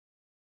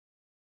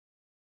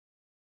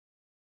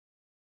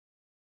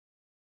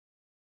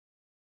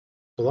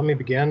So let me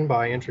begin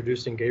by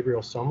introducing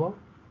Gabriel Somlo.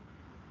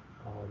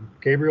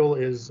 Gabriel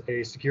is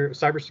a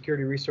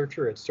cybersecurity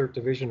researcher at CERT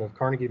Division of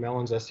Carnegie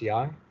Mellon's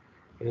SEI.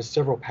 In his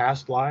several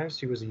past lives,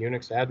 he was a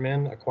Unix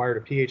admin, acquired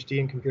a PhD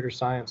in computer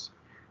science,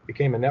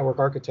 became a network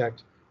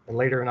architect, and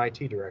later an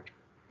IT director.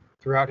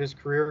 Throughout his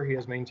career, he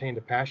has maintained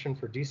a passion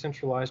for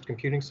decentralized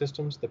computing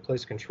systems that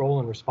place control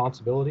and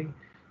responsibility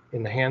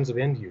in the hands of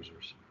end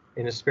users.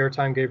 In his spare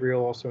time,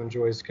 Gabriel also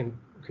enjoys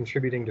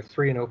contributing to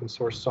free and open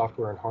source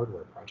software and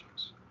hardware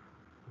projects.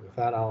 With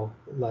that, I'll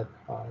let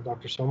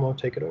Dr. Somlo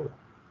take it over.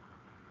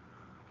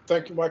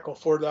 Thank you, Michael,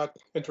 for that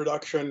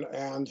introduction,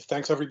 and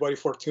thanks everybody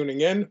for tuning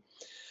in.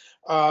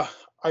 I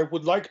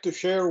would like to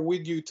share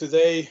with you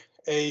today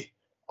an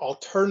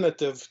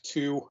alternative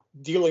to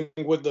dealing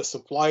with the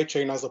supply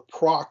chain as a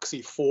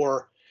proxy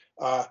for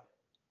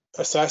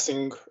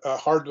assessing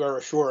hardware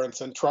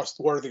assurance and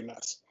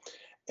trustworthiness,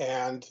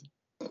 and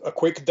a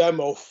quick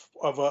demo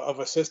of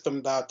a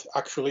system that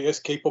actually is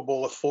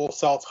capable of full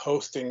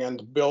self-hosting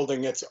and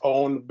building its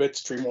own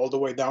bitstream all the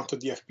way down to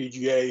the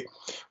FPGA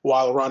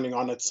while running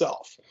on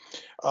itself.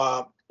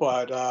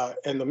 But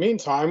in the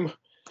meantime,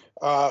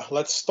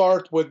 let's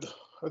start with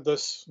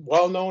this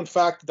well-known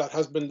fact that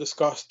has been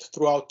discussed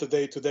throughout the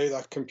day today,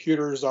 that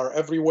computers are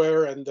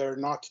everywhere and they're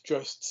not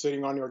just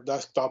sitting on your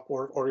desktop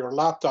or your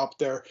laptop.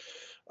 They're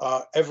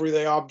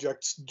everyday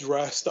objects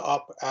dressed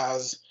up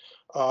as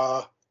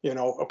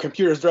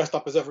computers dressed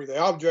up as everyday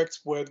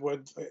objects with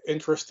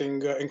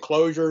interesting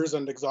enclosures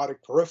and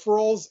exotic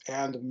peripherals,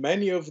 and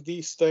many of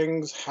these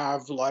things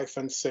have life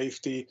and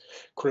safety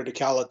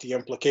criticality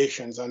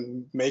implications,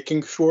 and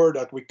making sure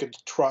that we could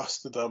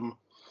trust them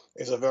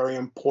is a very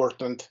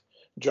important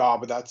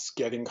job that's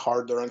getting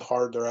harder and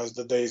harder as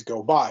the days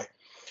go by.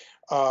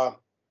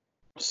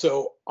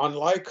 So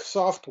unlike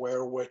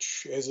software,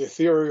 which is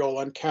ethereal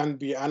and can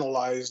be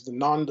analyzed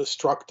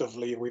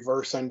non-destructively,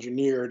 reverse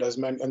engineered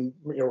and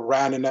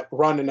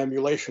run in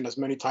emulation as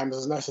many times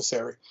as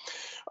necessary,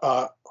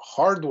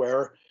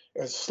 hardware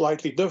is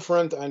slightly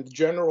different, and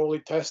generally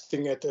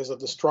testing it is a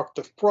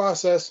destructive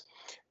process.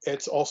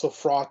 It's also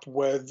fraught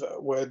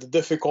with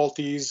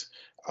difficulties,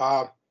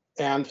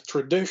 and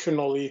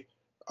traditionally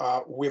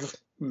we've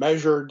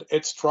measured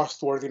its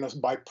trustworthiness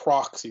by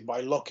proxy,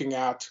 by looking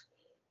at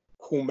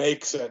who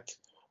makes it,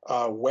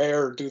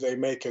 where do they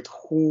make it,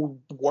 who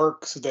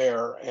works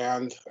there,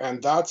 and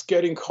that's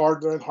getting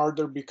harder and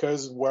harder,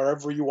 because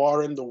wherever you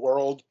are in the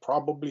world,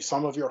 probably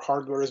some of your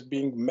hardware is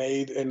being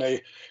made in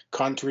a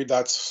country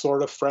that's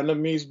sort of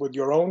frenemies with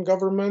your own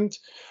government.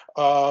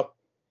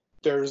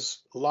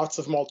 There's lots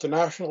of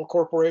multinational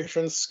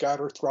corporations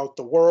scattered throughout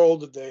the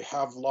world. They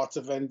have lots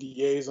of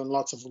NDAs and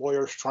lots of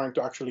lawyers trying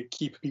to actually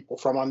keep people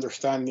from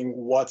understanding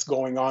what's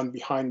going on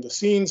behind the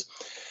scenes.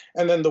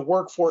 And then the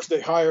workforce they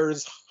hire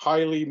is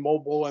highly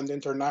mobile and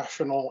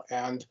international,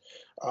 and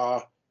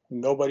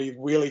nobody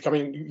really,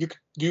 you could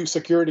do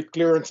security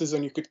clearances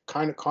and you could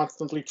kind of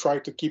constantly try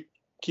to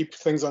keep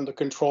things under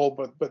control,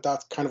 but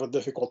that's kind of a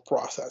difficult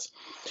process.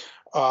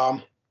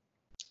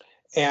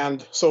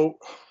 And so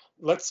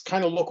let's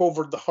kind of look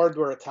over the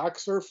hardware attack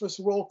surface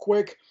real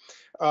quick.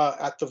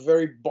 At the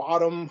very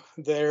bottom,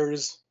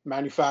 there's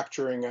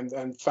manufacturing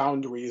and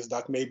foundries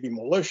that may be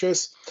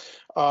malicious.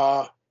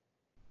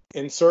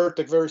 Insert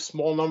a very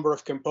small number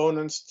of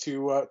components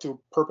to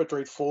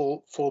perpetrate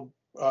full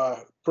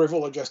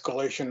privilege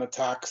escalation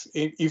attacks,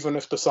 even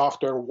if the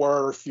software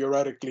were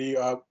theoretically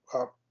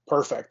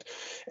perfect.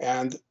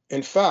 And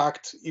in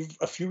fact,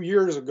 a few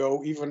years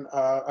ago, even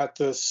at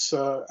this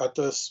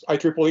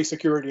IEEE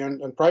Security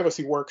and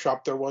Privacy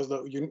Workshop, there was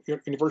the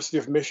University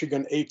of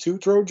Michigan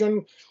A2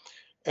 Trojan.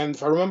 And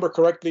if I remember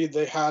correctly,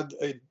 they had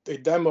a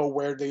demo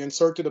where they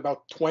inserted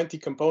about 20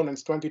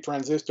 components, 20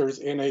 transistors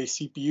in a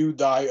CPU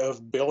die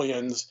of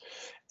billions,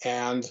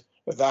 and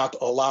that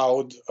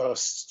allowed a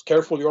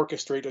carefully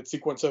orchestrated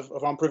sequence of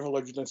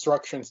unprivileged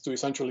instructions to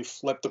essentially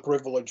flip the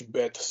privilege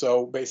bit.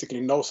 So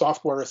basically no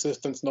software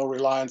assistance, no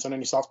reliance on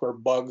any software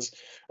bugs.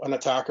 An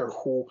attacker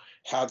who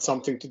had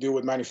something to do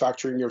with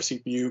manufacturing your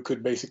CPU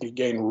could basically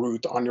gain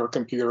root on your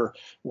computer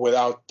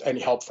without any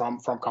help from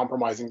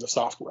compromising the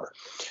software.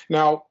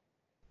 Now,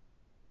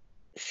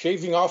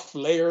 shaving off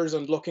layers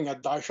and looking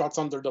at die shots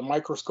under the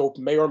microscope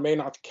may or may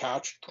not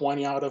catch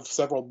 20 out of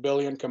several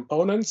billion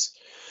components,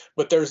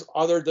 but there's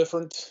other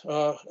different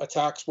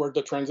attacks where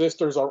the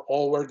transistors are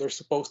all where they're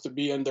supposed to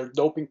be and their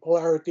doping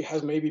polarity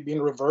has maybe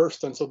been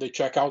reversed, and so they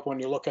check out when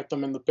you look at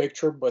them in the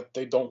picture, but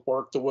they don't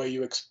work the way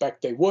you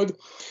expect they would.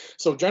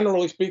 So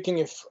generally speaking,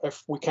 if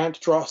we can't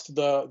trust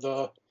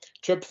the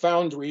chip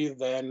foundry,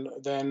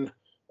 then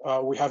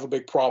we have a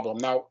big problem.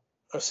 Now,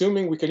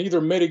 assuming we can either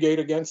mitigate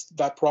against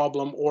that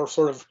problem or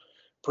sort of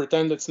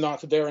pretend it's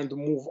not there and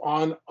move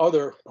on,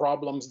 other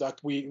problems that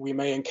we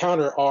may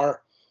encounter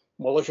are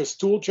malicious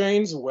tool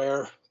chains,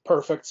 where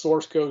perfect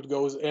source code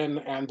goes in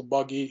and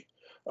buggy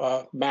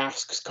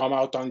masks come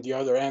out on the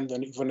other end.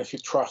 And even if you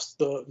trust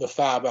the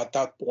fab at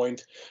that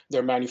point,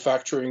 they're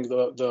manufacturing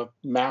the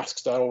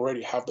masks that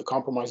already have the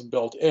compromise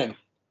built in.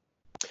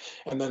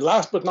 And then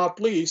last but not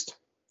least,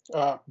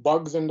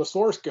 bugs in the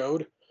source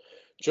code.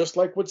 just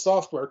like with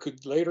software,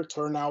 could later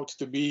turn out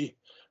to be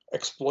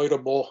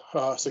exploitable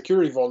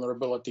security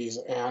vulnerabilities.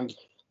 And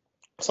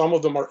some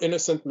of them are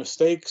innocent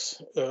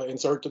mistakes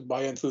inserted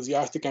by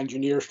enthusiastic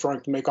engineers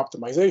trying to make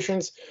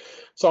optimizations.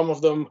 Some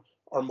of them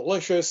are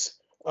malicious.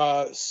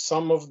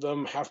 Some of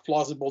them have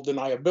plausible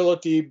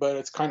deniability, but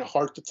it's kind of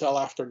hard to tell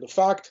after the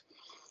fact.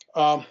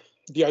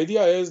 The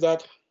idea is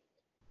that,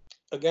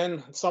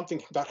 again,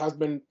 something that has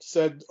been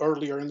said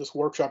earlier in this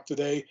workshop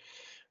today,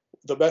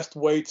 the best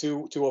way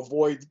to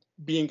avoid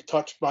being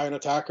touched by an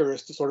attacker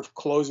is to sort of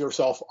close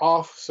yourself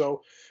off.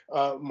 So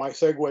my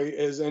segue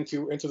is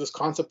into this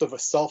concept of a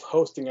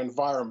self-hosting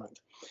environment.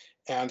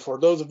 And for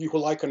those of you who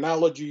like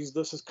analogies,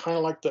 this is kind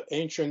of like the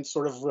ancient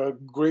sort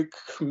of Greek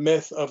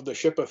myth of the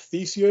ship of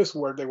Theseus,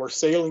 where they were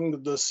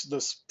sailing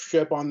this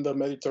ship on the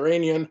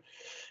Mediterranean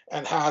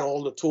and had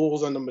all the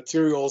tools and the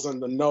materials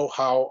and the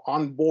know-how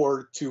on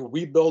board to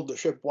rebuild the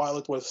ship while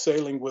it was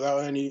sailing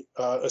without any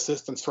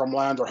assistance from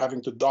land or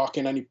having to dock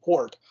in any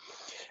port.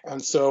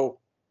 And so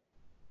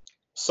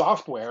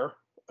software,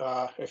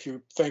 if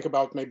you think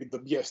about maybe the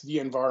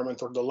BSD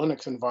environment or the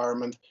Linux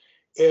environment,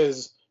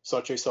 is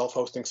such a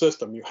self-hosting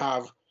system. You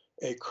have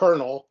a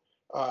kernel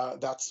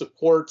that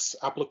supports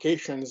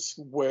applications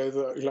with,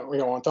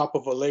 on top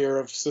of a layer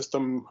of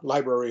system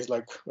libraries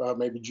like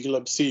maybe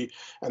glibc.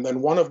 And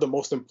then one of the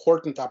most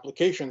important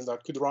applications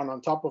that could run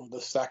on top of the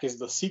stack is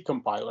the C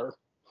compiler,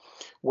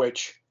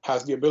 which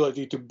has the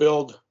ability to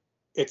build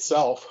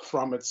itself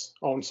from its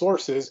own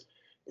sources.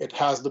 It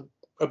has the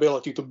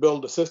ability to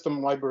build the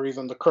system libraries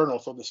and the kernel.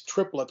 So this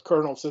triplet,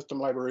 kernel, system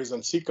libraries,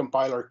 and C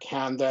compiler,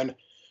 can then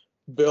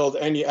build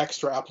any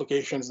extra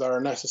applications that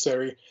are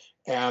necessary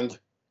and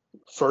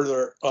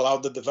further allow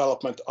the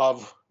development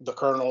of the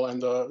kernel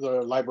and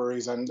the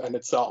libraries and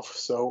itself.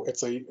 So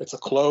it's a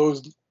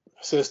closed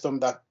system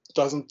that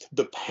doesn't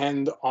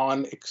depend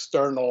on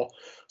external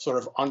sort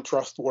of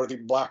untrustworthy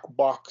black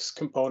box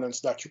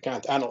components that you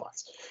can't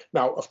analyze.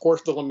 Now, of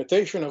course, the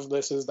limitation of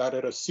this is that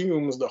it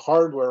assumes the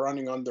hardware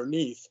running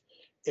underneath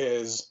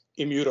is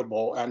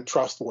immutable and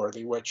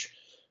trustworthy, which,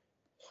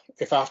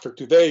 if after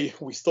today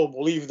we still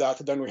believe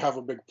that, then we have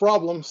a big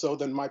problem. So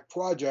then my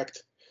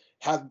project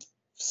had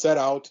set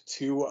out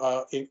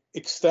to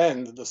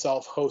extend the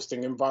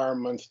self-hosting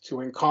environment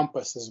to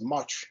encompass as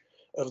much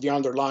of the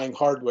underlying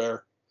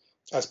hardware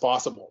as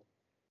possible,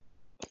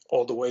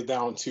 all the way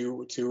down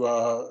to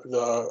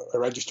the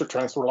register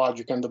transfer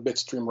logic and the bit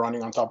stream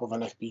running on top of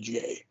an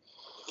FPGA.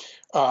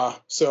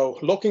 So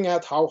looking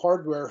at how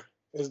hardware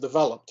is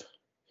developed,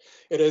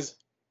 it is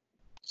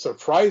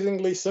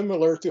surprisingly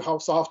similar to how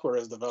software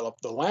is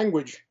developed. The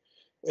language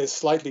is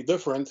slightly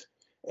different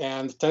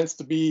and tends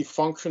to be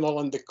functional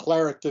and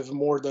declarative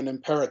more than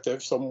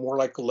imperative, so more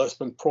like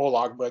Lisp and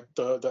Prolog, but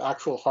the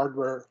actual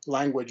hardware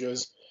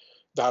languages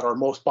that are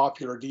most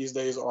popular these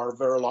days are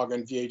Verilog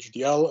and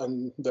VHDL,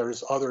 and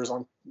there's others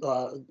on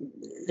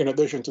in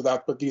addition to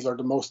that, but these are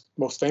the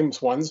most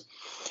famous ones.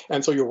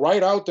 And so you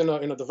write out in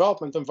a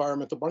development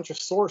environment a bunch of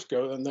source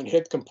code and then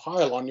hit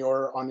compile on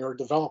your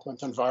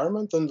development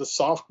environment, and the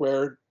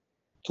software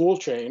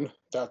toolchain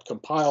that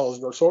compiles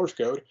your source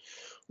code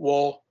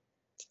will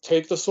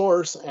take the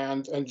source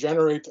and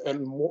generate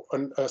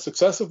a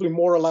successively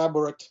more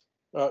elaborate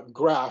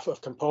graph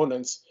of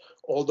components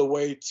all the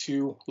way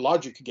to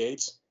logic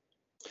gates,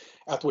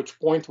 at which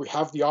point we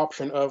have the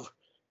option of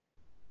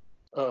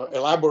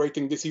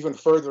elaborating this even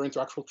further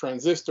into actual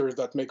transistors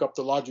that make up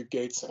the logic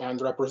gates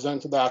and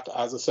represent that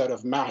as a set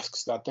of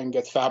masks that then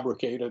get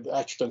fabricated,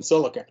 etched in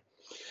silicon.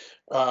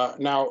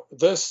 Now,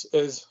 this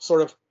is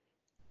sort of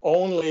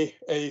only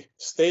a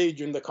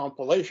stage in the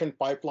compilation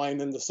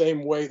pipeline, in the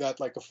same way that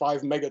like a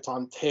 5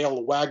 megaton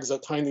tail wags a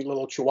tiny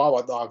little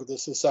Chihuahua dog.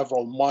 This is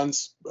several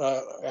months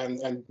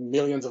and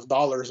millions of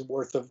dollars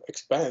worth of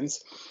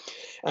expense.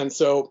 And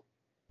so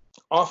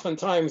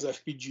oftentimes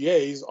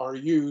FPGAs are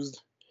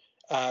used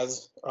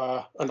as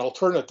an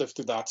alternative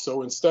to that.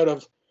 So instead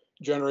of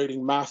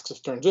generating masks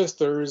of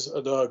transistors,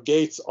 the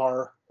gates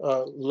are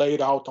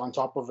laid out on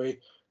top of a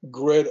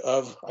grid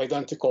of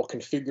identical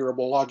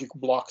configurable logic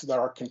blocks that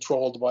are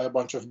controlled by a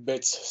bunch of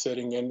bits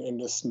sitting in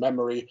this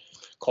memory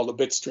called a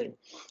bit stream.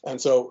 And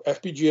so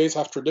FPGAs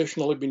have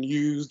traditionally been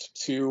used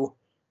to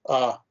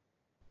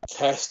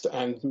test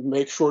and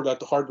make sure that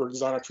the hardware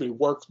design actually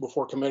works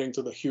before committing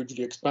to the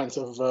hugely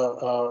expensive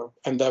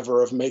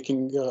endeavor of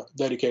making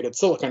dedicated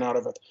silicon out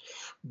of it.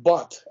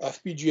 But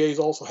FPGAs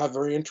also have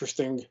very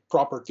interesting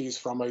properties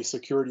from a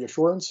security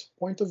assurance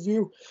point of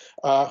view,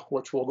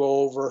 which we'll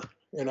go over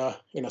in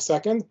a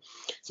second.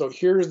 So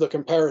here's the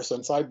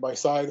comparison side by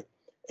side.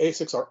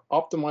 ASICs are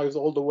optimized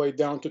all the way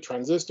down to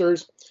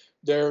transistors.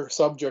 They're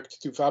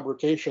subject to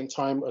fabrication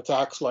time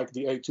attacks like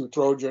the A2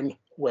 Trojan,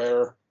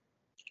 where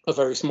a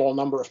very small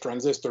number of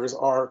transistors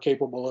are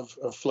capable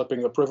of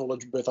flipping a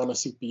privilege bit on a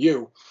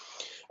CPU.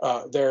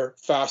 They're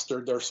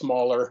faster, they're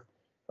smaller,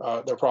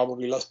 they're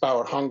probably less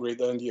power hungry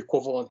than the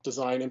equivalent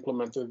design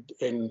implemented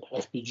in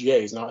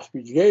FPGAs. Now,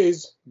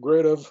 FPGAs,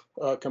 grid of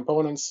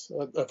components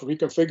of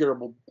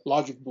reconfigurable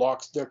logic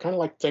blocks, they're kind of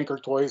like thinker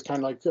toys,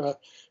 kind of like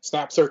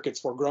snap circuits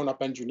for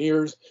grown-up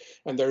engineers.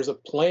 And there's a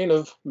plane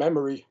of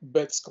memory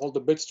bits called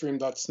the bit stream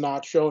that's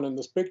not shown in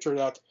this picture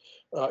that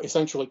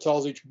essentially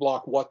tells each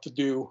block what to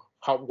do,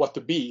 what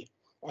to be,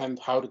 and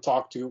how to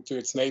talk to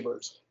its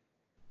neighbors.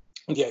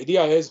 And the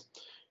idea is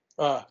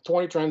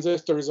 20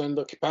 transistors and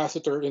the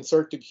capacitor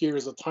inserted here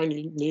is a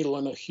tiny needle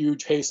in a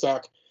huge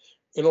haystack.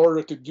 In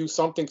order to do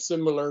something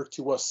similar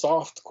to a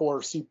soft core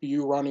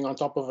CPU running on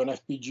top of an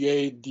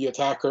FPGA, the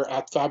attacker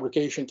at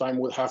fabrication time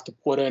would have to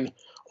put in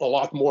a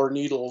lot more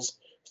needles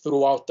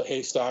throughout the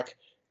haystack,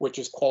 which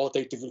is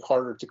qualitatively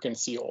harder to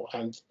conceal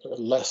and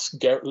less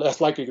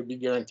likely to be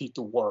guaranteed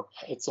to work.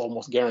 It's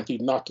almost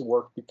guaranteed not to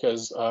work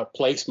because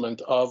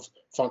placement of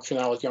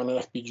functionality on an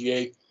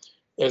FPGA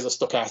is a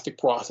stochastic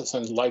process,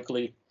 and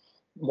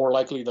more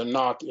likely than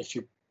not, if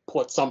you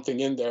put something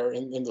in there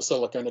in the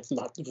silicon, it's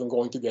not even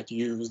going to get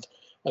used.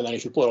 And then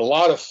if you put a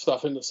lot of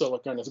stuff in the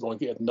silicon, it's going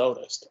to get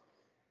noticed.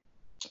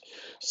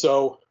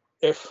 So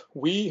if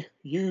we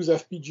use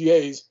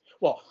FPGAs,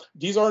 well,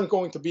 these aren't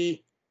going to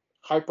be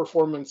high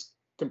performance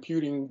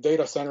computing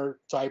data center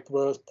type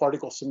of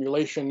particle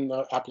simulation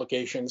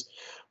applications,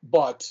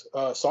 but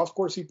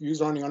software CPUs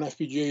running on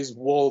FPGAs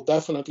will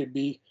definitely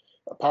be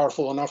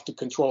powerful enough to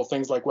control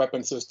things like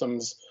weapon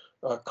systems,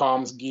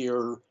 comms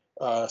gear,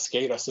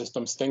 SCADA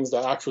systems, things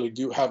that actually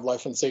do have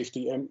life and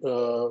safety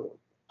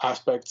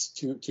aspects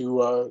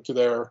to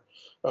their,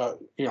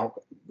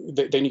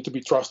 they need to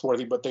be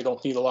trustworthy, but they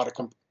don't need a lot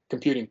of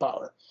computing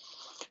power.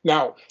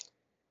 Now,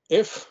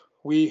 if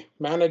we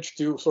manage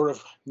to sort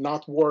of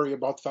not worry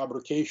about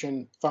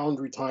fabrication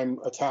foundry time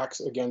attacks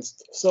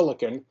against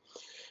silicon,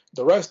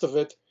 the rest of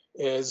it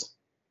is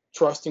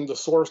trusting the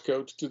source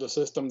code to the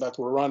system that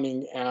we're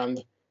running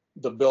and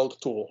the build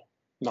tool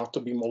not to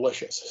be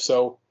malicious.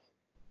 So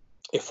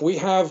if we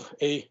have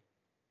a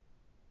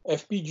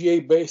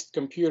FPGA-based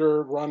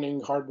computer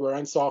running hardware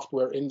and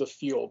software in the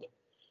field,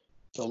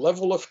 the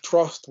level of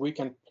trust we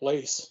can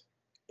place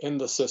in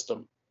the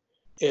system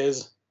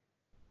is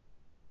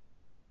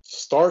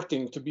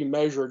starting to be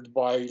measured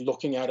by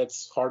looking at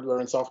its hardware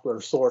and software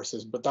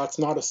sources, but that's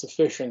not a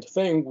sufficient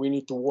thing. We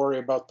need to worry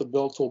about the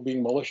build tool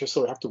being malicious,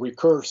 so we have to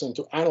recurse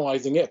into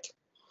analyzing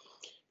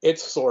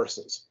its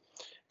sources.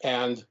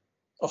 And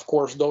of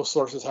course, those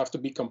sources have to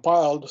be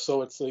compiled,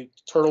 so it's a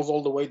turtles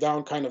all the way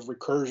down kind of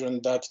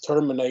recursion that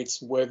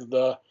terminates with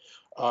the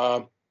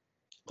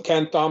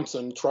Ken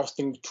Thompson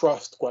trusting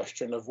trust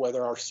question of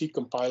whether our C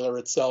compiler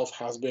itself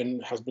has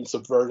been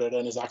subverted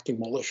and is acting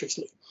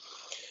maliciously.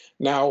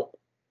 Now,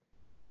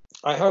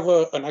 I have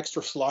an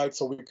extra slide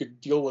so we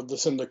could deal with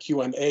this in the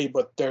Q&A,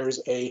 but there's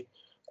a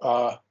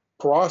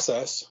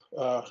process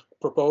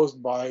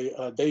proposed by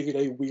David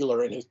A.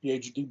 Wheeler in his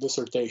PhD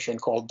dissertation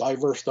called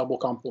diverse double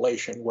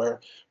compilation, where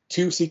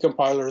two C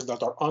compilers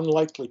that are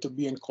unlikely to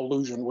be in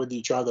collusion with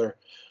each other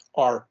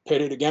are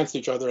pitted against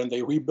each other, and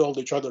they rebuild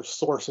each other's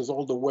sources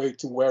all the way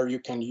to where you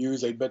can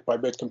use a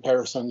bit-by-bit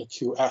comparison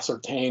to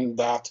ascertain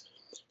that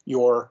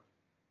your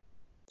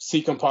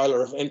C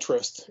compiler of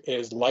interest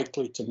is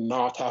likely to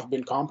not have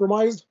been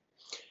compromised.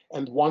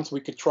 And once we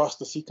could trust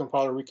the C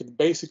compiler, we could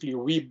basically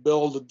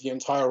rebuild the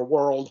entire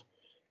world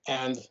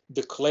and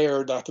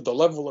declare that the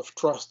level of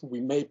trust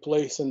we may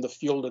place in the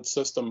fielded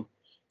system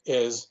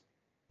is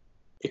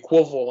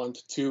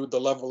equivalent to the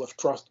level of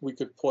trust we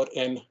could put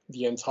in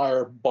the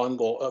entire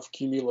bundle of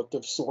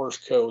cumulative source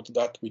code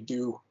that we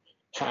do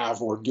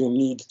have or do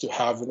need to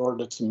have in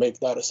order to make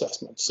that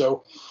assessment.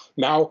 So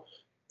now,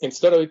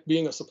 instead of it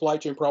being a supply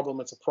chain problem,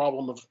 it's a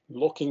problem of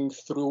looking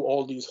through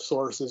all these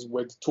sources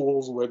with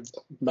tools, with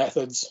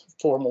methods,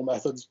 formal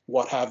methods,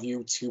 what have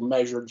you, to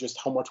measure just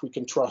how much we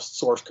can trust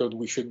source code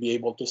we should be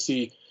able to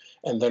see,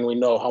 and then we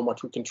know how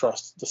much we can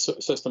trust the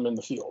system in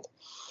the field.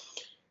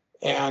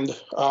 And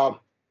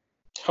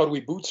how do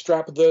we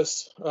bootstrap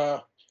this?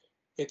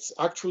 It's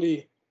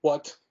actually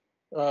what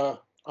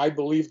I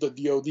believe the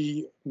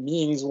DoD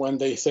means when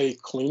they say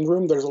clean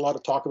room. There's a lot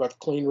of talk about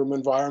clean room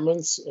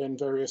environments in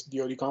various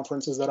DoD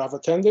conferences that I've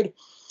attended.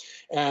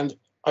 And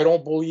I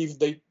don't believe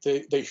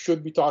they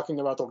should be talking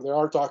about, or they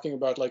are talking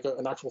about, like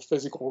an actual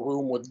physical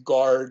room with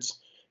guards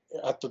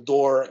at the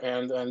door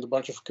and a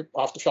bunch of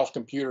off-the-shelf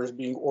computers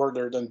being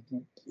ordered and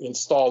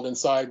installed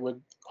inside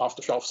with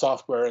off-the-shelf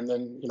software, and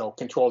then, you know,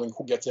 controlling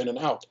who gets in and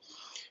out.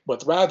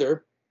 But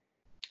rather,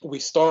 we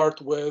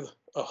start with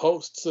a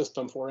host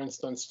system, for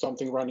instance,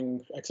 something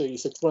running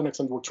x86 Linux,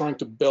 and we're trying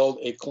to build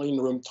a clean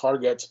room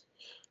target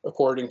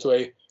according to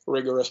a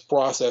rigorous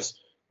process,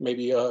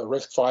 maybe a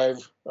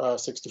RISC-V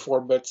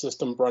 64-bit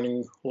system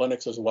running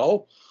Linux as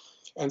well.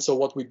 And so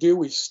what we do,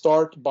 we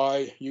start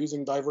by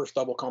using diverse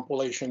double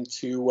compilation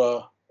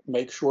to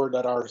make sure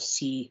that our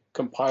C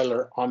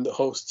compiler on the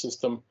host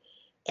system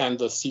and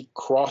the C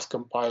cross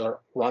compiler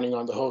running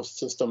on the host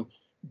system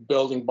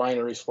building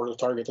binaries for the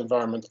target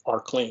environment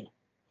are clean.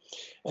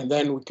 And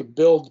then we could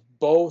build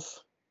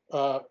both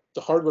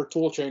the hardware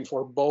toolchain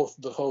for both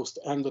the host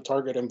and the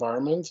target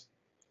environment.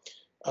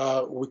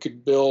 We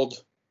could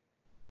build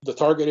the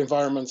target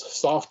environment's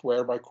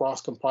software by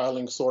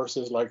cross-compiling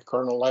sources like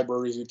kernel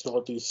libraries,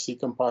 utilities, C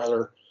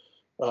compiler,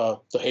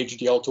 the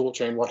HDL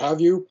toolchain, what have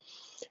you.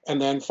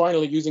 And then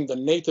finally, using the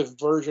native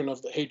version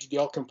of the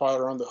HDL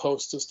compiler on the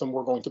host system,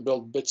 we're going to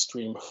build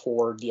bitstream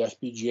for the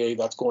FPGA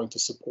that's going to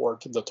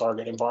support the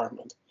target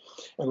environment.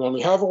 And when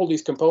we have all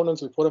these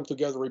components, we put them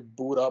together, we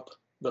boot up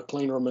the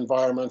cleanroom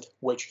environment,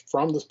 which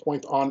from this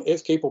point on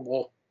is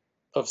capable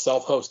of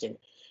self-hosting.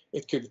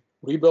 It could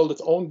rebuild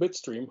its own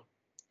bitstream.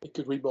 It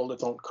could rebuild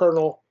its own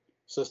kernel,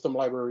 system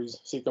libraries,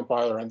 C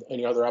compiler, and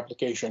any other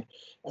application.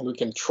 And we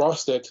can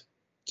trust it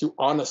to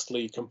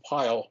honestly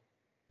compile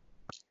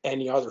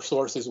any other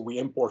sources we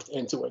import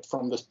into it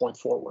from this point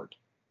forward.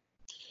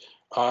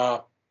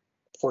 For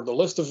the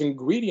list of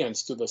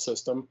ingredients to the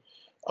system,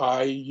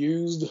 I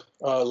used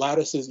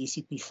Lattice's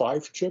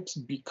ECP5 chips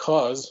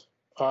because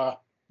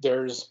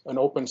there's an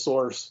open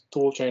source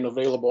toolchain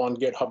available on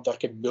GitHub that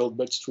can build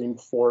bitstream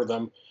for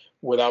them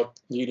without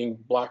needing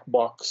black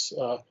box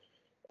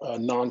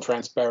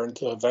non-transparent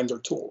vendor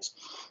tools.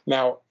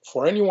 Now,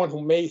 for anyone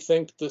who may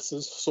think this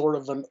is sort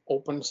of an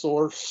open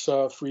source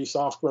free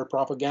software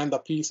propaganda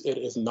piece, it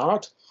is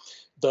not.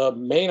 The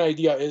main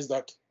idea is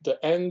that the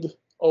end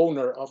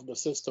owner of the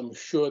system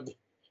should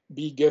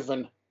be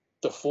given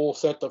the full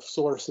set of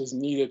sources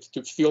needed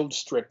to field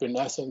strip, in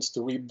essence,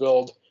 to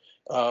rebuild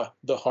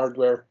the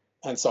hardware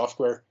and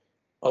software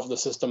of the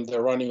system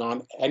they're running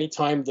on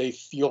anytime they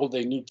feel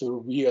they need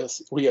to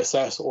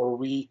reassess or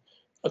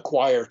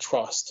reacquire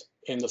trust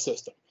in the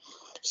system.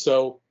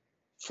 So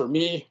for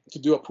me to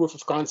do a proof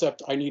of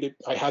concept, I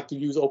had to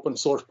use open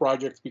source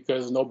projects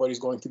because nobody's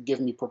going to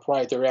give me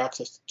proprietary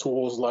access to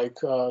tools like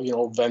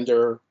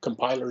vendor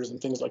compilers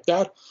and things like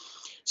that.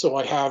 So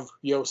I have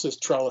Yosis,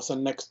 Trellis,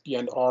 and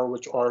NextBNR,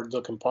 which are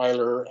the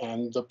compiler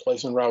and the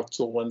place and route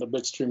tool and the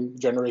bitstream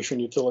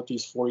generation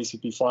utilities for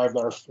ECP5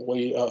 that are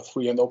fully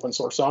free and open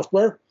source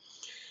software.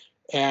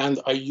 And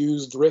I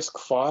used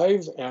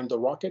RISC-V and the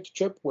Rocket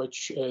chip,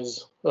 which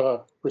is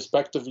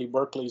respectively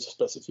Berkeley's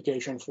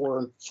specification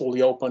for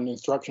fully open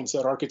instruction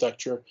set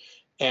architecture.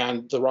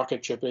 And the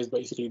Rocket chip is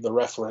basically the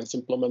reference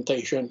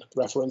implementation,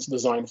 reference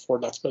design for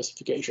that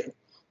specification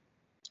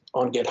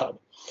on GitHub.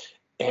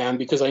 And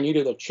because I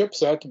needed a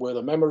chipset with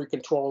a memory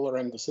controller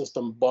and the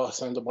system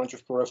bus and a bunch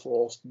of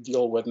peripherals to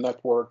deal with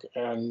network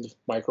and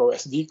micro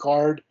SD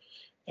card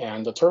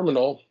and the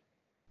terminal,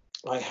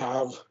 I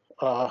have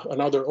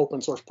another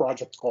open source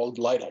project called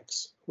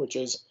LiteX, which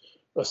is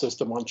a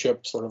system on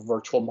chip, sort of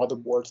virtual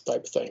motherboard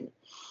type thing.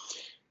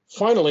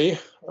 Finally,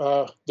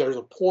 there's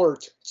a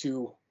port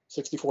to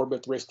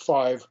 64-bit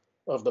RISC-V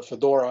of the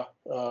Fedora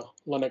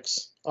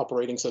Linux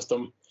operating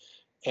system,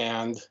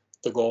 and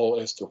the goal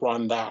is to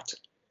run that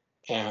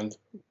and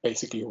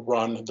basically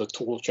run the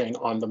tool chain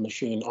on the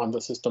machine, on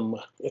the system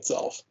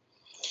itself.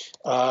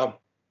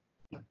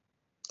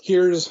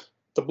 Here's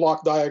the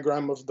block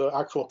diagram of the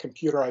actual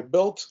computer I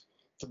built.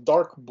 The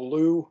dark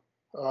blue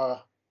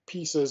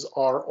pieces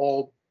are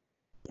all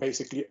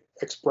basically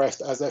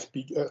expressed as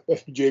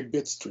FPGA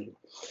bitstream.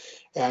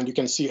 And you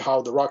can see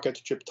how the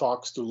Rocket chip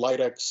talks to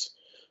LiteX,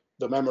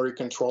 the memory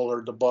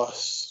controller, the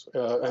bus,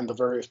 and the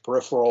various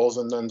peripherals.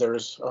 And then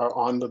there's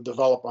on the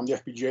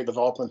FPGA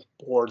development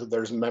board,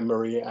 there's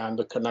memory and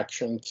the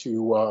connection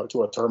to a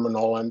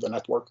terminal and the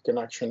network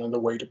connection and the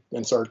way to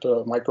insert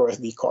a micro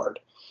SD card.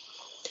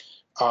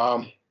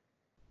 The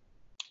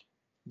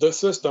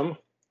system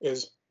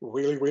is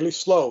really, really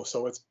slow.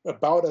 So it's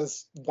about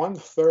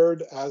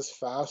 1/3 as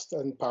fast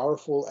and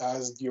powerful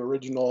as the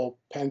original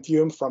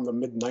Pentium from the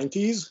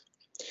mid-90s.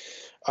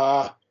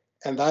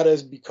 And that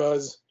is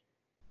because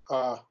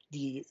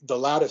the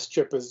Lattice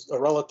chip is a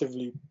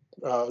relatively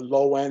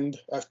low-end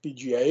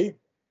FPGA.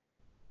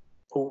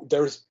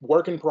 There's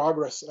work in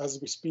progress as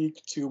we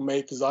speak to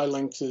make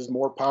Xilinx's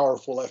more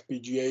powerful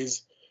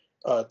FPGAs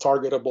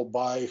targetable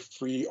by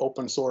free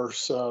open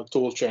source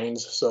tool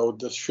chains. So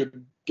this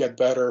should get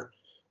better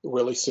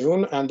really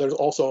soon. And there's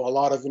also a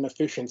lot of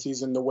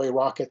inefficiencies in the way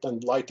Rocket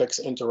and LiteX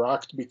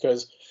interact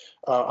because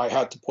I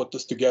had to put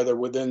this together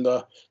within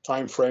the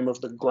time frame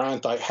of the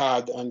grant I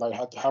had, and I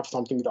had to have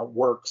something that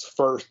works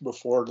first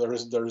before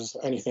there's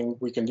anything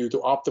we can do to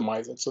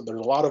optimize it. So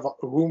there's a lot of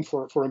room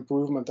for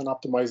improvement and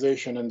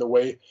optimization in the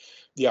way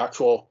the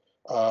actual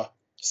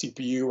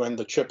CPU and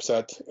the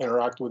chipset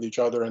interact with each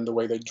other and the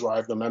way they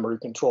drive the memory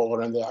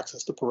controller and the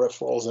access to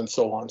peripherals and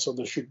so on. So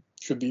this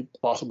should be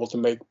possible to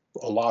make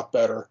a lot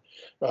better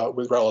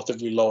with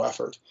relatively low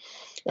effort.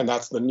 And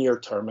that's the near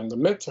term. In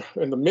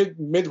the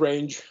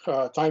mid-range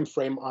time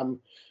frame,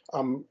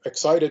 I'm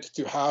excited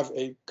to have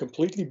a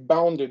completely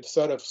bounded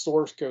set of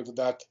source code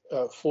that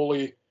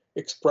fully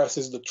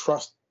expresses the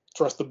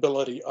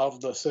trustability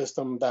of the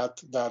system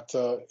that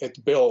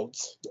it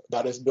builds,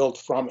 that is built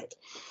from it.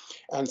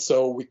 And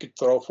so we could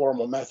throw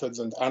formal methods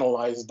and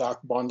analyze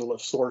that bundle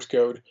of source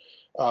code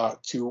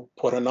to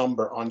put a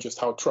number on just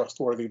how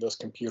trustworthy this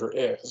computer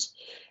is.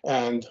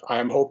 And I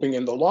am hoping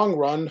in the long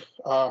run,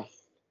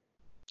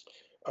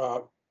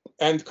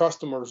 end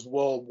customers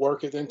will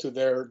work it into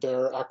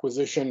their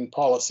acquisition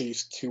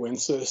policies to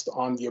insist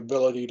on the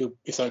ability to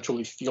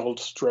essentially field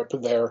strip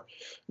their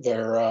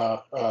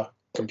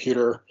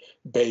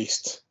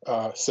computer-based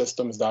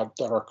systems that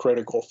are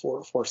critical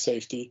for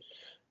safety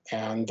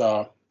and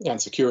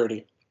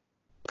security.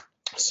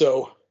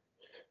 So,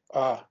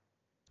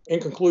 in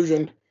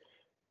conclusion,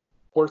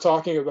 we're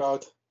talking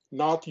about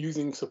not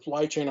using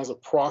supply chain as a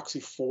proxy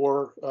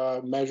for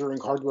measuring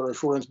hardware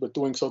assurance, but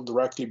doing so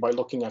directly by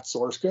looking at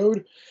source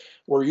code.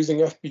 We're using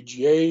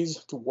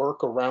FPGAs to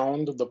work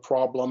around the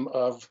problem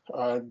of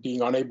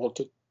being unable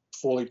to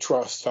fully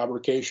trust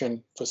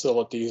fabrication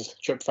facilities,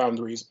 chip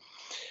foundries,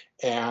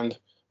 and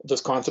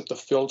this concept of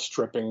field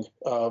stripping,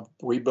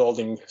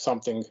 rebuilding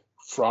something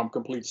from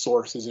complete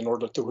sources in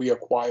order to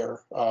reacquire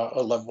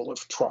a level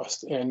of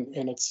trust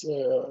and its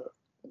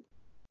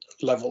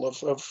level of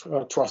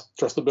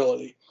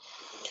trustability.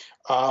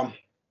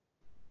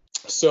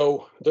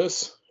 So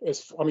this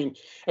is,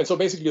 and so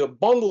basically the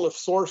bundle of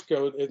source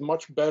code is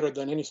much better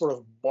than any sort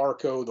of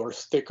barcode or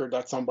sticker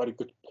that somebody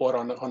could put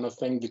on a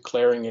thing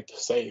declaring it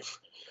safe.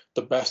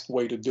 The best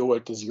way to do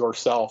it is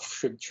yourself.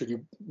 Should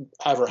you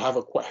ever have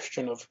a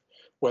question of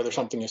whether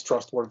something is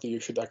trustworthy, you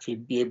should actually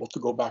be able to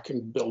go back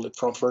and build it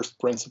from first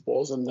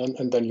principles, and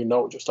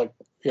then just like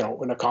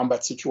in a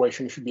combat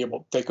situation, you should be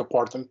able to take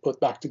apart and put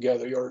back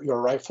together your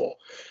rifle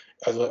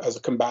as a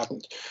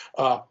combatant.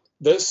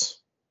 This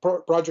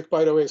project,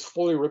 by the way, is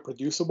fully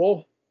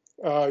reproducible.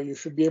 You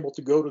should be able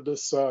to go to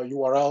this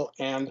URL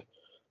and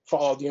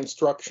follow the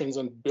instructions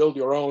and build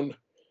your own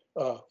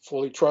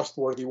fully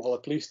trustworthy, well,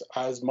 at least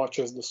as much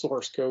as the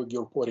source code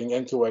you're putting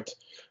into it,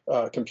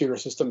 computer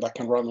system that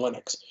can run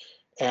Linux.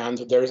 And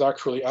there's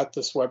actually, at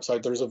this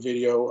website, there's a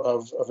video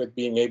of it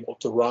being able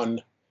to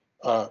run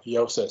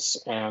Yosis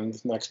and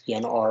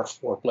NextPNR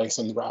for place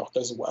and route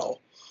as well.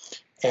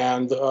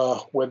 And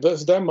with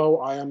this demo,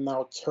 I am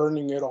now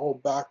turning it all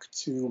back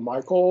to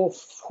Michael,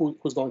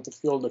 who's going to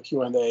field the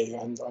Q&A.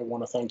 And I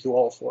want to thank you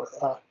all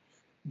for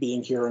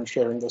being here and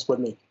sharing this with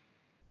me.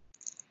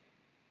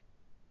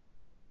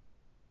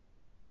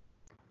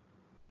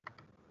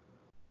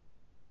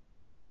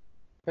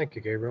 Thank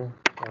you, Gabriel.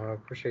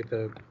 Appreciate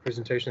the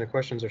presentation. The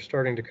questions are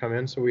starting to come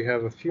in, so we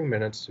have a few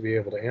minutes to be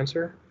able to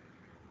answer.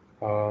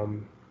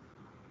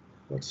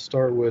 Let's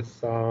start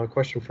with a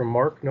question from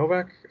Mark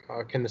Novak.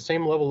 Can the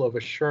same level of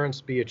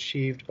assurance be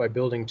achieved by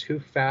building two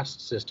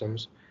fast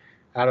systems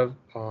out of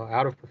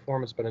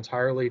performance but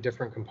entirely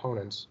different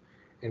components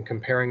and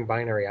comparing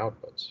binary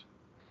outputs?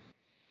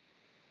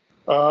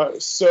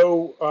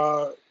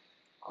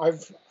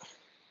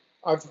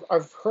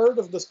 I've heard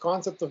of this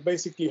concept of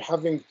basically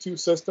having two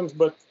systems,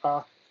 but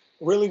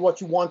really what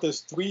you want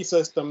is three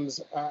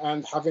systems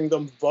and having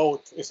them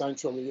vote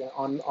essentially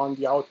on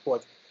the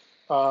output.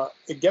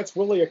 It gets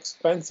really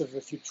expensive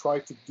if you try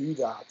to do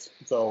that,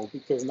 though,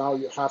 because now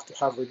you have to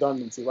have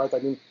redundancy, right? I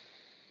mean,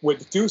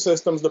 with two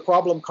systems, the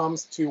problem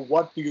comes to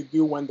what do you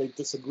do when they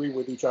disagree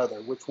with each other?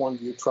 Which one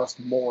do you trust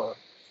more?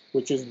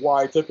 Which is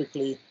why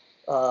typically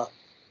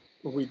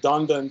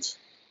redundant,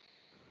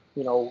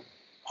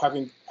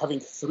 having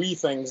three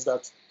things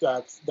that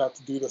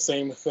do the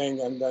same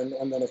thing, and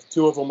then if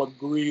two of them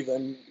agree,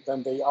 then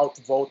they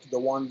outvote the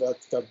one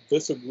that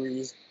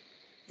disagrees,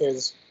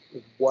 is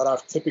what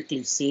I've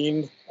typically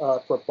seen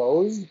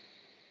proposed.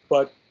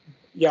 But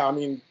yeah, I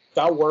mean,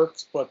 that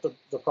works, but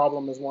the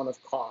problem is one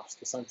of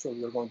cost. Essentially,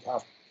 you're going to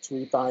have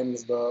 3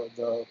 times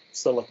the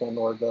silicon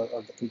or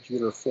the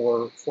computer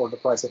for the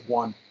price of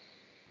one,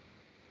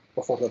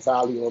 or for the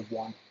value of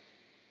one.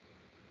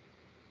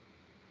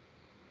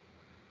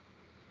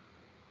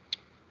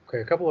 Okay,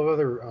 a couple of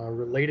other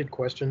related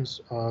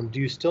questions. Do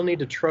you still need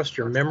to trust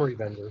your memory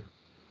vendor,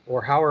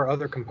 or how are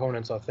other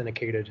components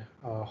authenticated,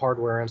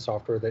 hardware and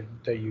software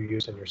that you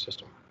use in your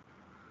system?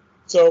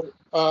 So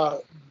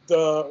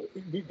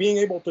being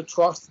able to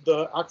trust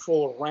the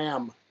actual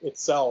RAM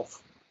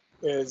itself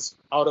is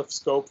out of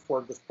scope for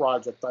this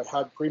project. I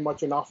had pretty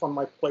much enough on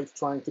my plate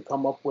trying to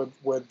come up with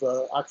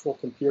the actual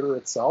computer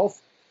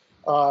itself.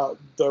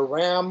 The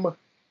RAM,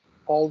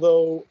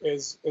 although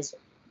is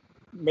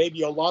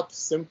maybe a lot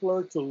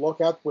simpler to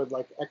look at with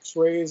like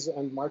X-rays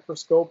and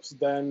microscopes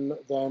than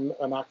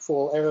an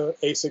actual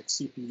ASIC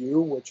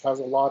CPU, which has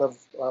a lot of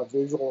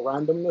visual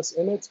randomness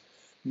in it.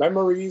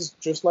 Memories,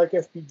 just like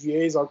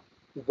FPGAs, are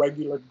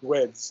regular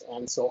grids,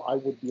 and so I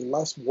would be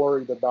less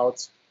worried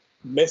about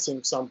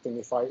missing something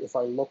if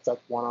I looked at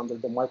one under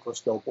the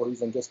microscope, or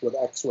even just with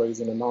X-rays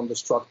in a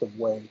non-destructive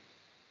way.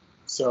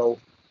 So,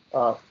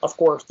 of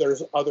course,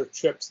 there's other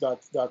chips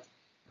that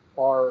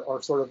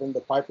are sort of in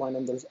the pipeline,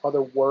 and there's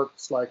other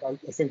works, like I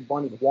think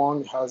Bonnie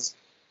Huang has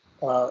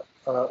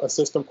a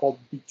system called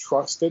Be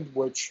Trusted,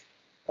 which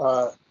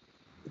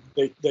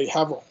they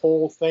have a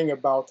whole thing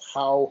about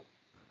how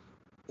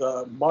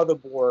the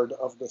motherboard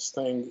of this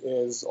thing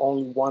is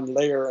only one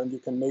layer, and you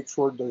can make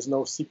sure there's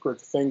no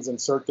secret things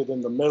inserted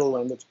in the middle,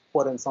 and it's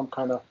put in some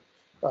kind of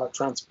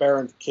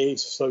transparent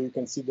case, so you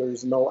can see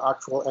there's no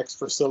actual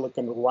extra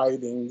silicon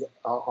writing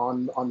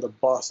on the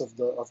bus of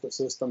the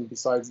system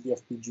besides the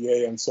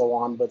FPGA and so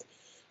on. But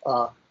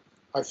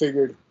I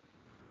figured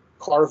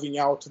carving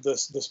out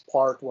this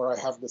part where I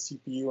have the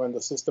CPU and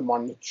the system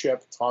on the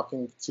chip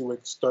talking to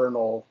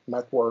external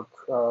network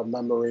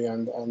memory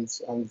and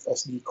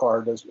SD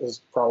card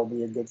is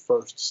probably a good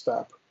first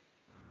step.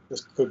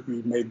 This could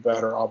be made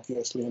better,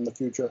 obviously, in the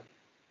future.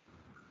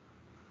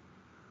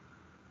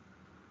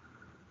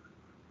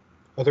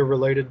 Other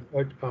related,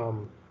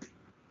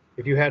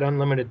 if you had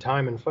unlimited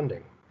time and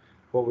funding,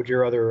 what would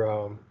your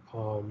other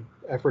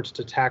efforts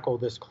to tackle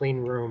this clean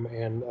room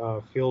and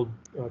field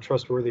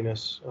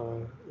trustworthiness,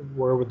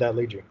 where would that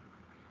lead you?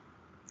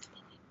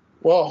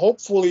 Well,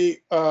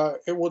 hopefully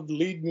it would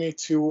lead me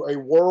to a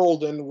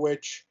world in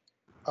which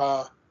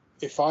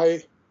if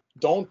I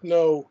don't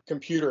know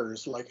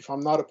computers, like if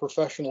I'm not a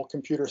professional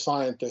computer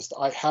scientist,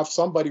 I have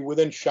somebody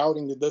within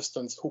shouting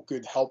distance who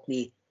could help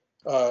me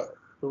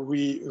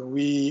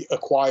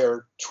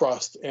reacquire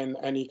trust in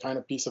any kind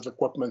of piece of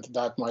equipment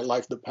that my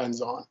life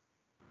depends on.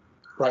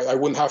 Right, I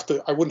wouldn't have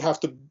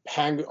to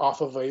hang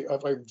off of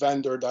a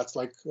vendor that's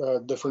like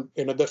different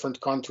in a different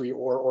country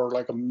or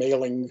like a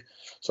mailing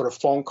sort of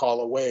phone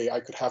call away. I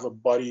could have a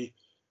buddy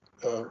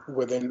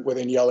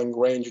within yelling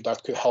range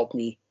that could help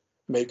me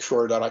make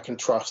sure that I can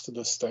trust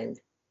this thing.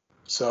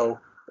 So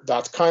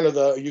that's kind of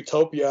the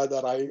utopia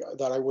that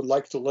I would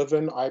like to live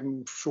in.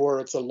 I'm sure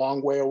it's a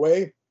long way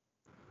away,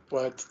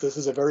 but this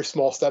is a very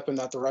small step in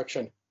that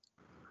direction.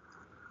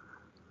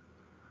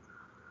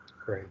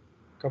 Great.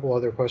 A couple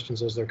other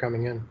questions as they're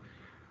coming in.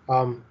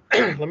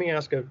 Let me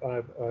ask a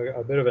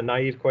bit of a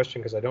naive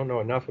question because I don't know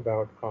enough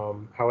about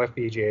how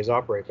FPGAs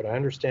operate, but I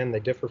understand they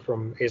differ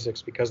from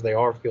ASICs because they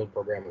are field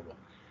programmable,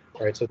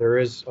 right? So there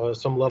is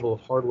some level of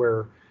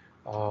hardware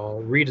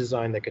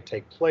redesign that could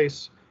take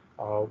place,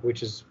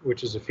 which is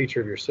a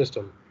feature of your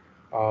system.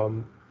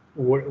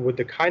 Would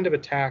the kind of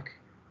attack,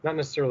 not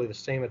necessarily the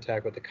same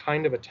attack, but the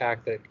kind of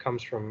attack that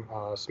comes from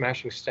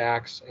smashing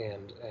stacks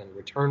and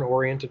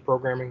return-oriented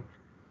programming,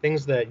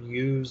 things that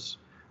use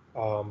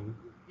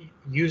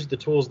the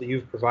tools that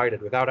you've provided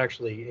without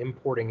actually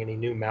importing any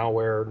new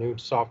malware, new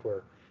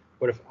software.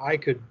 But if I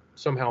could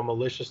somehow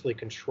maliciously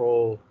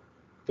control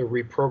the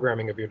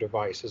reprogramming of your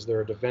device, is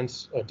there a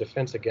defense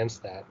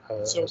against that,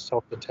 a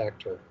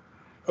self-detect or?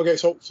 Okay,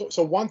 so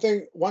one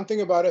thing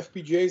about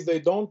FPGAs, they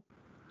don't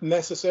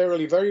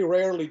necessarily, very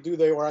rarely do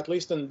they, or at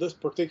least in this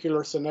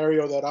particular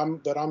scenario that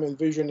I'm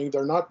envisioning,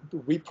 they're not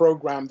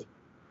reprogrammed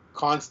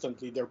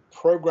constantly. They're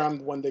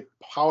programmed when they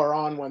power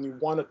on. When you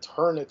want to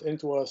turn it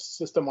into a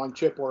system on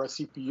chip or a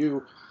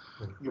CPU,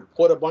 you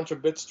put a bunch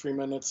of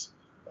bitstream in its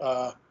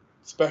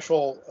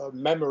special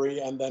memory,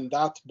 and then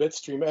that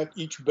bitstream,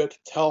 each bit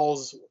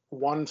tells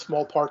one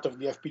small part of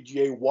the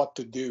FPGA what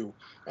to do,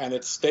 and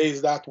it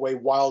stays that way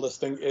while this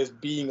thing is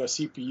being a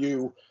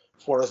CPU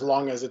for as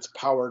long as it's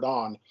powered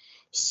on.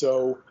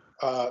 So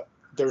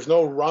there's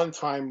no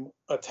runtime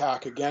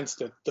attack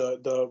against it.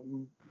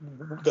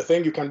 The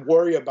thing you can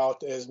worry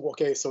about is,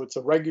 okay, so it's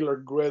a regular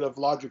grid of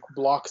logic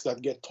blocks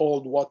that get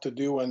told what to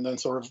do, and then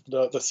sort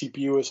of the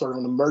CPU is sort of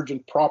an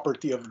emergent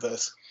property of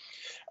this.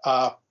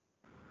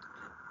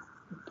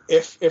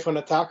 If an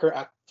attacker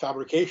at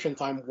fabrication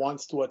time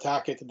wants to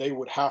attack it, they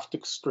would have to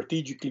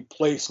strategically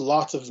place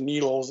lots of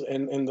needles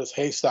in this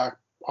haystack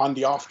on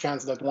the off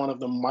chance that one of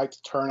them might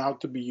turn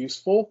out to be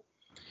useful.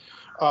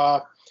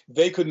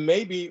 They could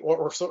maybe,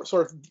 or sort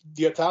of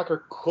the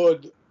attacker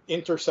could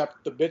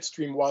intercept the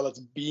bitstream while it's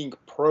being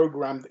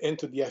programmed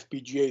into the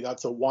FPGA.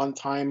 That's a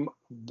one-time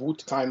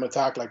boot time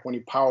attack, like when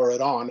you power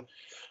it on.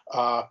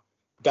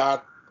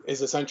 That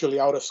is essentially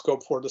out of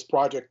scope for this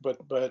project, but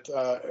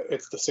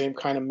it's the same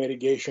kind of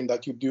mitigation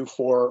that you do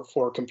for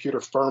computer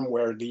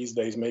firmware these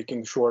days,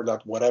 making sure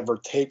that whatever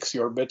takes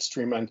your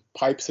bitstream and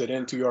pipes it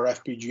into your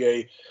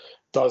FPGA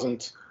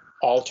doesn't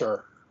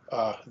alter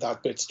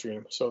that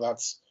bitstream. So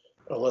that's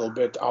a little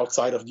bit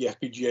outside of the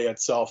FPGA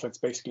itself. It's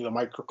basically the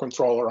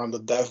microcontroller on the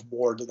dev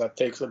board that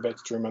takes the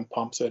bitstream and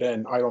pumps it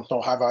in. I don't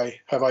know, have I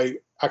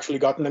actually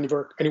gotten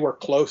anywhere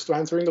close to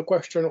answering the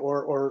question,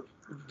 or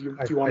do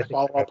you want to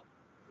follow up?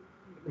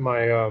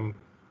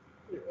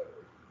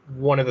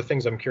 One of the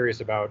things I'm curious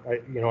about,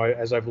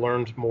 as I've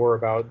learned more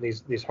about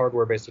these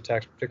hardware-based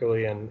attacks,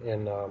 particularly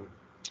in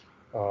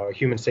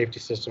human safety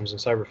systems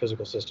and cyber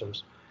physical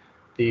systems,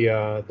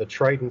 the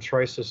Triton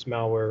Trisys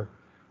malware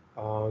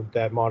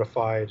that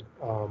modified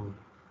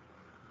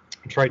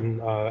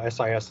Triton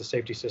SIS, the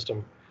safety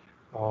system,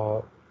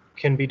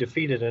 can be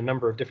defeated in a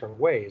number of different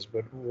ways.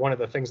 But one of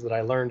the things that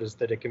I learned is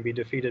that it can be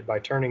defeated by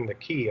turning the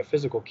key, a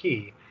physical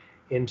key,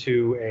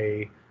 into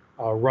a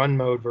run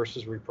mode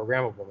versus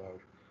reprogrammable mode.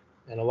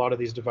 And a lot of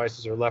these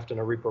devices are left in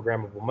a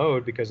reprogrammable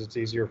mode because it's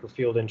easier for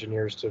field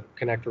engineers to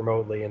connect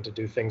remotely and to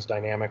do things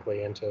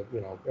dynamically, and to,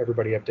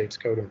 everybody updates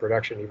code in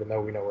production, even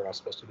though we know we're not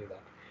supposed to do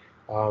that.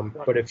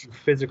 But if you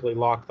physically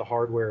lock the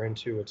hardware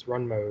into its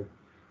run mode,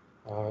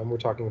 and we're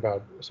talking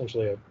about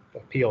essentially a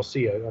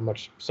PLC, a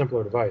much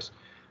simpler device,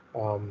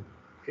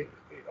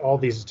 all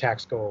these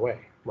attacks go away,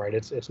 right?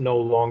 It's no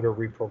longer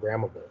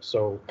reprogrammable.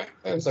 So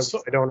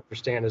what I don't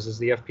understand is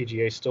the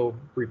FPGA still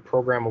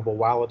reprogrammable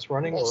while it's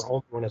running, or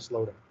only when it's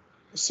loading?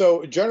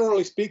 So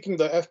generally speaking,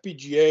 the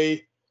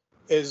FPGA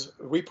is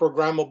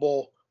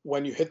reprogrammable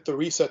when you hit the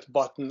reset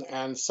button,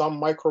 and some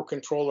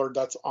microcontroller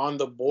that's on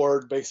the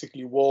board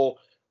basically will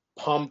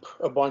pump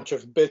a bunch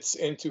of bits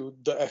into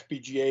the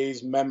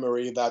FPGA's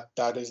memory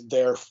that is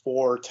there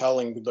for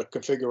telling the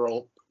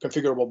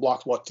configurable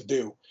blocks what to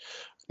do.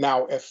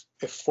 Now, if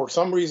for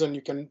some reason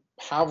you can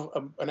have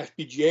an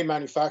FPGA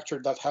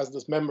manufacturer that has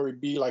this memory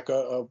be like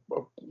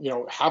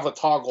have a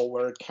toggle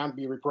where it can't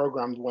be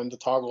reprogrammed when the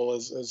toggle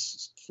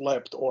is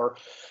flipped, or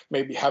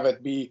maybe have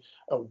it be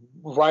a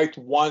write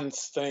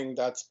once thing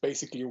that's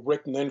basically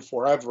written in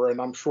forever.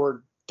 And I'm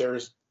sure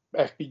there's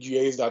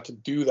FPGAs that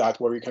do that,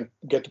 where you can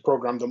get to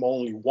program them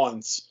only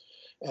once.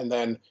 And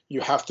then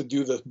you have to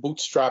do the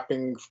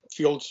bootstrapping,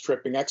 field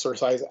stripping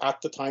exercise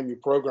at the time you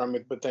program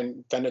it, but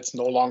then it's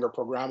no longer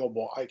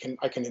programmable. I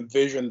can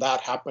envision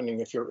that happening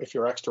if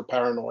you're extra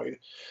paranoid.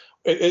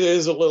 It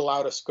is a little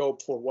out of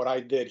scope for what I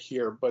did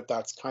here, but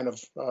that's kind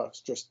of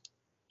just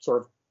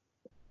sort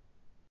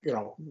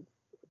of,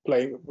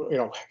 playing,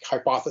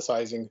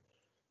 hypothesizing.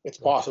 It's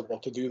possible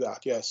to do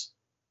that, yes.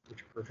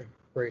 Perfect.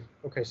 Great.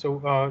 Okay, so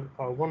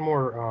one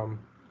more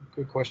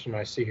good question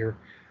I see here.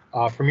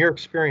 From your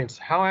experience,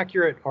 how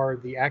accurate are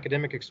the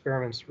academic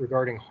experiments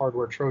regarding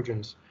hardware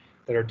Trojans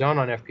that are done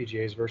on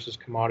FPGAs versus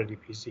commodity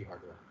PC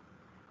hardware?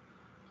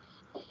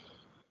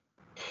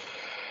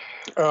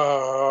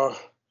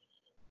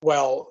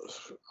 Well,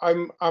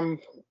 I'm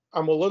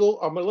a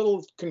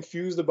little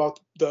confused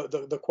about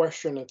the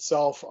question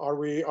itself. Are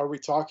we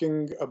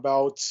talking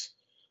about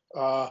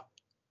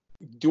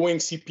doing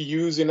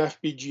CPUs in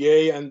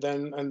FPGA and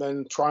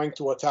then trying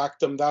to attack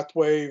them that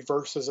way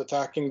versus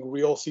attacking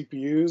real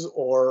CPUs,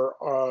 or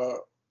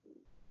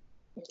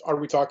are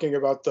we talking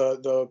about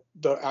the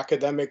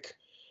academic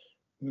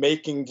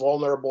making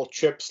vulnerable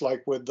chips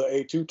like with the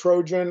A2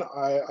 Trojan?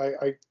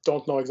 I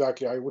don't know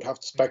exactly. I would have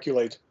to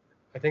speculate.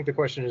 I think the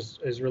question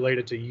is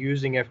related to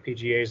using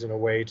FPGAs in a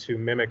way to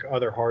mimic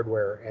other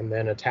hardware and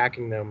then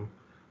attacking them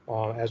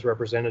as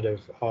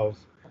representative of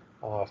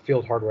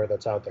field hardware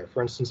that's out there.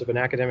 For instance, if an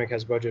academic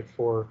has budget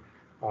for,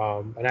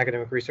 an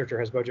academic researcher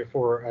has budget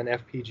for an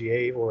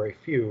FPGA or a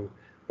few,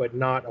 but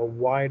not a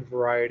wide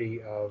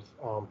variety of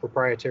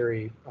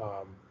proprietary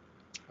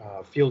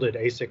fielded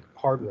ASIC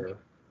hardware,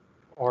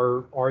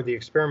 are the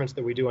experiments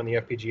that we do on the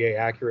FPGA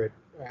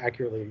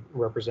accurately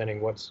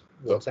representing what's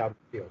out in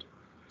the field?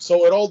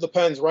 So it all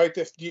depends, right?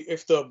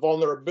 If the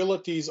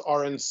vulnerabilities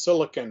are in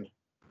silicon,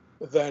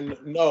 then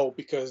no,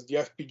 because the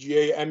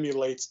FPGA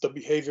emulates the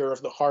behavior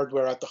of the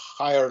hardware at the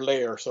higher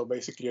layer. So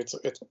basically,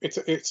 it's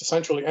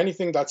essentially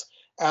anything that's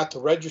at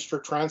register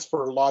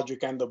transfer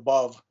logic and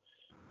above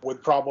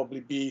would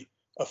probably be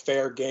a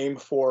fair game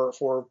for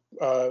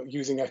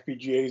using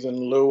FPGAs in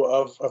lieu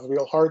of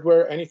real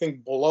hardware. Anything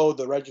below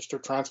the register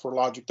transfer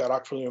logic that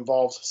actually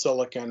involves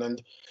silicon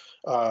and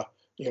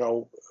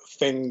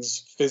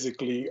things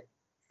physically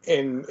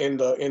in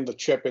the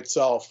chip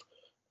itself,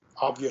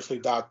 obviously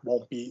that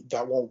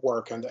won't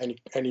work, and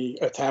any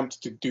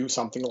attempt to do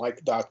something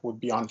like that would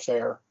be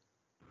unfair.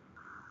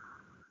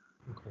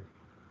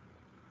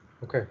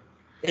 Okay.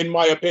 In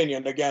my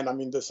opinion, again, I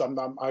mean,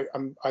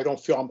 I don't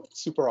feel I'm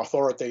super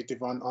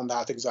authoritative on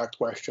that exact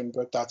question,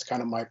 but that's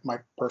kind of my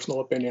personal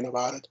opinion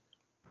about it.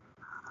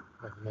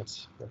 And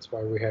that's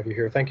why we have you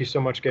here. Thank you so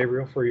much,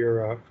 Gabriel, for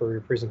your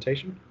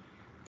presentation.